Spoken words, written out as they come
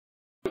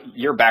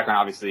Your background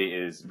obviously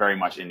is very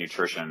much in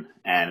nutrition,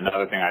 and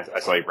another thing I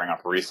saw you bring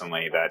up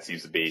recently that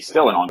seems to be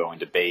still an ongoing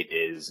debate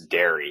is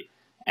dairy.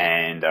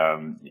 And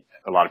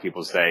a lot of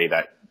people say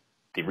that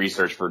the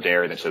research for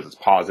dairy that shows it's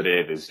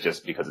positive is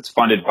just because it's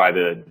funded by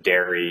the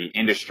dairy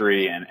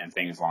industry and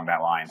things along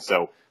that line.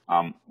 So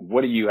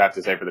what do you have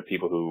to say for the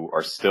people who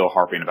are still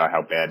harping about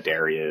how bad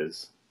dairy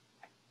is?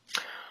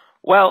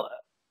 Well,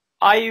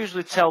 I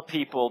usually tell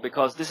people,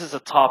 because this is a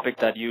topic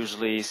that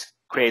usually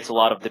creates a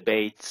lot of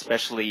debate,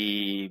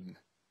 especially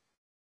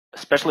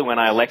when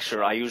I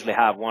lecture. I usually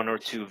have one or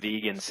two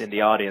vegans in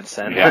the audience,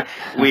 and Yeah.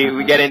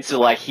 we get into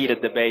like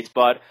heated debates.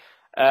 But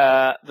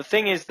the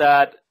thing is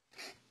that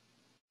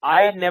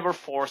I never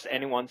force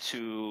anyone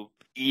to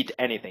eat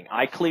anything.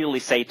 I clearly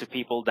say to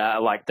people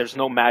that like there's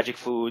no magic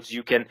foods.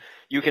 You can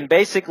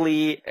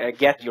basically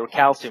get your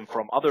calcium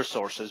from other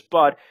sources,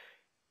 but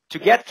to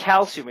get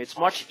calcium, it's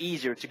much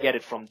easier to get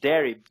it from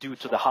dairy due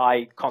to the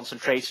high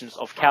concentrations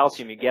of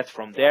calcium you get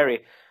from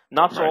dairy.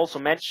 Not to Right. also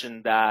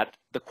mention that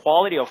the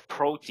quality of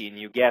protein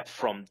you get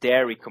from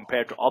dairy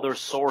compared to other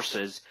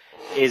sources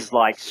is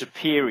like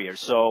superior.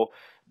 So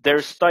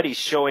there's studies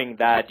showing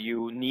that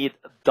you need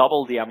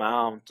double the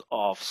amount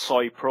of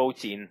soy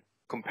protein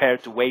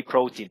compared to whey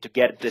protein to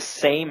get the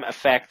same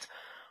effect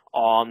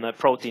on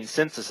protein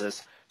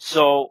synthesis.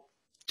 So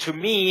to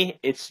me,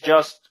 it's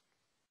just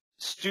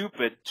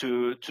stupid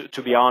to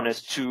be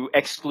honest, to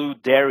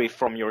exclude dairy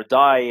from your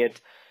diet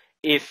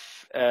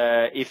if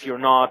you're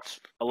not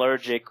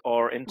allergic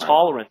or Right.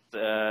 intolerant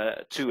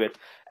to it.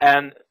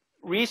 And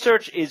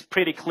research is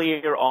pretty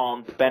clear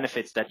on the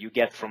benefits that you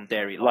get from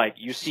dairy. Like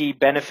you see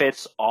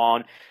benefits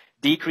on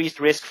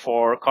decreased risk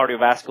for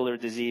cardiovascular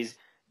disease,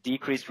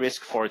 decreased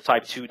risk for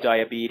type 2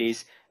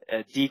 diabetes,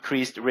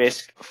 decreased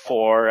risk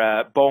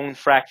for bone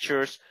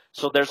fractures.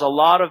 So there's a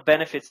lot of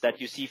benefits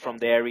that you see from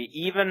dairy,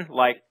 even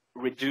like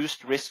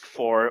reduced risk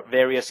for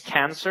various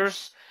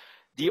cancers.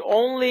 The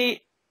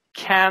only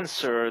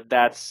cancer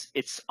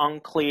it's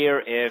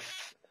unclear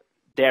if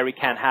dairy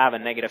can have a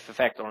negative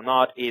effect or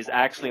not is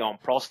actually on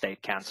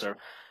prostate cancer.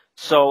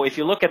 So if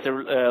you look at the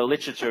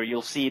literature,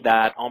 you'll see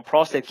that on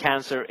prostate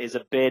cancer is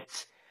a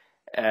bit,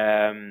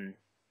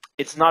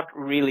 it's not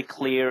really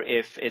clear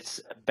if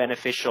it's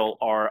beneficial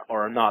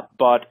or not.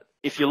 But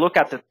if you look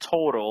at the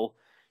total,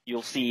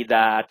 you'll see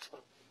that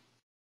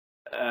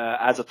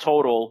as a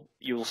total,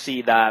 you'll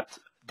see that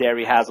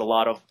dairy has a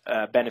lot of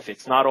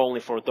benefits, not only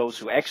for those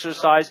who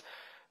exercise,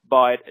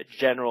 but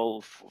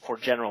for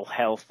general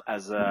health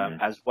as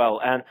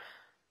well. And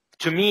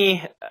to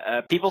me,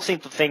 people seem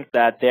to think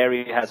that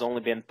dairy has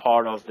only been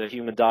part of the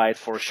human diet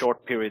for a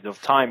short period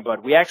of time,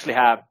 but we actually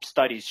have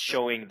studies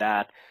showing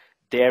that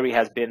dairy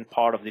has been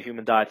part of the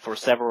human diet for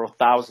several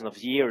thousand of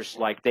years.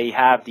 Like they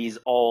have these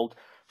old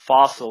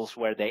fossils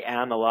where they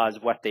analyze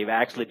what they've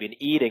actually been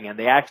eating, and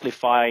they actually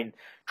find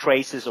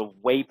traces of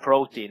whey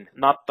protein,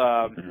 not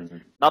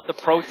the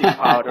protein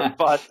powder,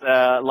 but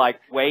like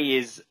whey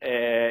is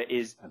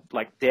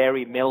like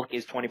dairy milk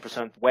is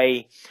 20%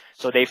 whey.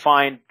 So they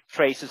find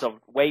traces of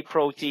whey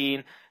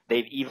protein.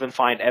 They've even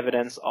find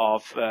evidence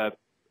of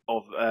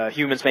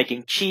humans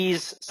making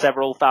cheese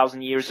several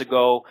thousand years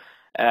ago.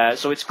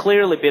 So it's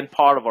clearly been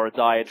part of our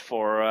diet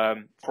for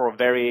a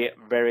very,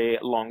 very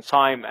long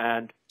time.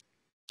 And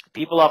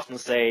people often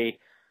say,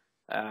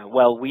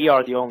 well, we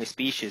are the only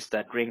species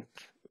that drink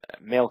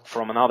milk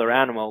from another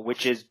animal,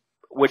 which is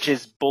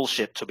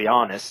bullshit, to be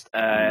honest.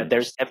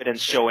 There's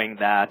evidence showing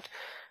that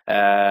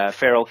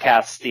feral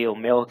cats steal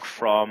milk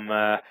from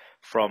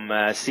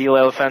seal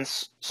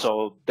elephants,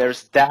 so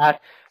there's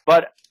that.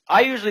 But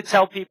I usually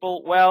tell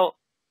people, well,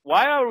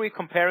 why are we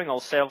comparing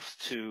ourselves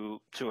to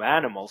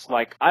animals?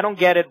 Like, I don't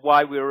get it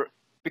why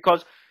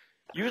because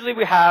usually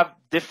we have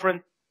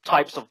different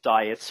types of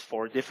diets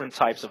for different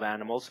types of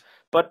animals.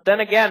 But then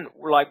again,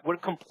 we're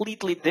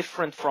completely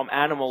different from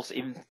animals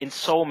in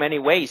so many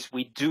ways.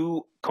 We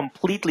do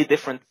completely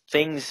different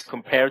things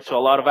compared to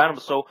a lot of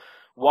animals. So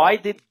why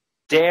is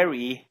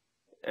dairy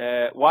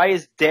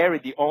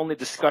the only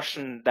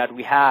discussion that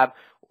we have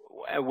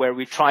where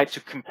we try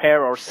to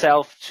compare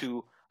ourselves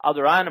to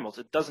other animals?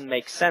 It doesn't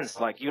make sense.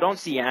 Like, you don't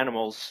see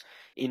animals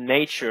in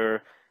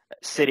nature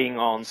sitting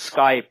on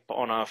Skype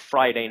on a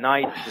Friday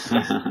night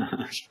discussing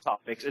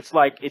topics. It's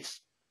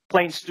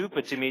plain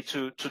stupid to me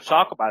to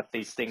talk about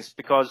these things,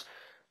 because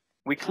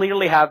we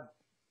clearly have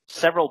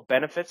several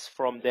benefits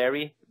from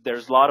dairy.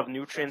 There's a lot of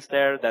nutrients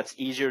there that's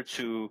easier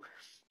to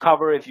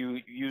cover if you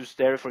use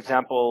dairy, for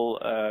example,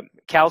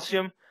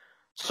 calcium.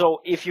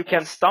 So if you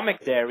can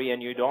stomach dairy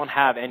and you don't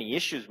have any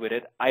issues with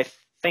it, I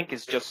think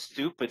it's just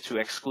stupid to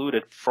exclude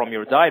it from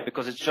your diet,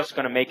 because it's just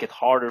going to make it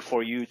harder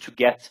for you to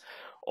get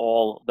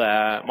all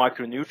the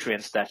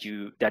micronutrients that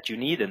you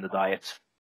need in the diet.